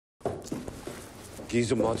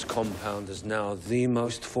Geza Mott's compound is now the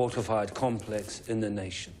most fortified complex in the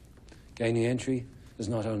nation. Gaining entry is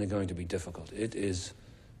not only going to be difficult, it is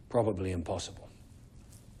probably impossible.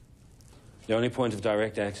 The only point of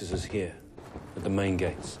direct access is here, at the main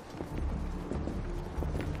gates.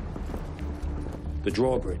 The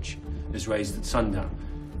drawbridge is raised at sundown,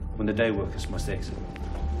 when the day workers must exit.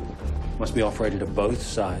 It must be operated at both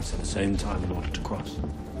sides at the same time in order to cross.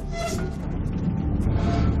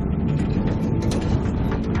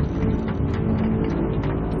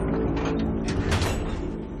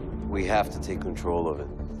 We have to take control of it.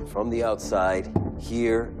 From the outside,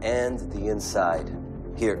 here, and the inside.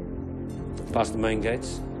 Here. Past the main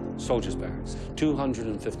gates, soldiers' barracks.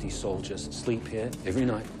 250 soldiers sleep here every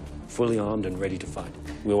night, fully armed and ready to fight.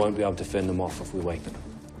 We won't be able to fend them off if we wake them.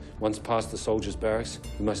 Once past the soldiers' barracks,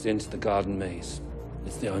 we must enter the garden maze.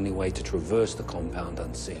 It's the only way to traverse the compound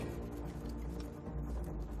unseen.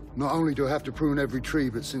 Not only do I have to prune every tree,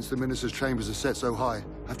 but since the minister's chambers are set so high,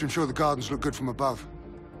 I have to ensure the gardens look good from above.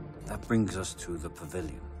 That brings us to the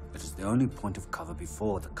pavilion. It is the only point of cover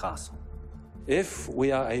before the castle. If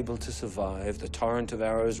we are able to survive the torrent of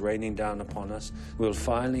arrows raining down upon us, we'll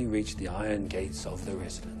finally reach the iron gates of the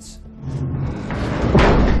residence.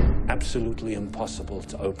 Absolutely impossible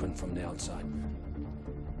to open from the outside.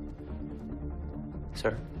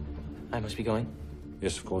 Sir, I must be going.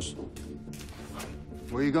 Yes, of course.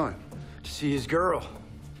 Where are you going? To see his girl.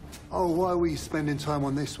 Oh, why are we spending time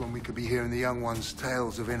on this when we could be hearing the young ones'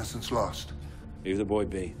 tales of innocence lost? Leave the boy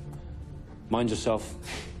be. Mind yourself.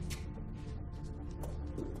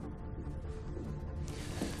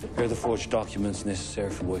 Here are the forged documents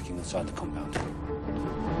necessary for working inside the compound.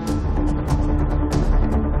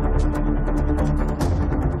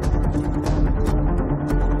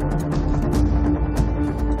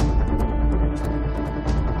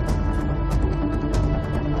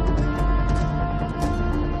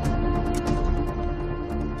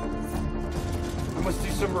 I must do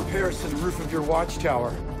some repairs to the roof of your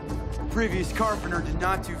watchtower. The previous carpenter did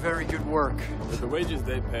not do very good work. With the wages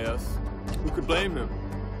they pay us, who could blame him?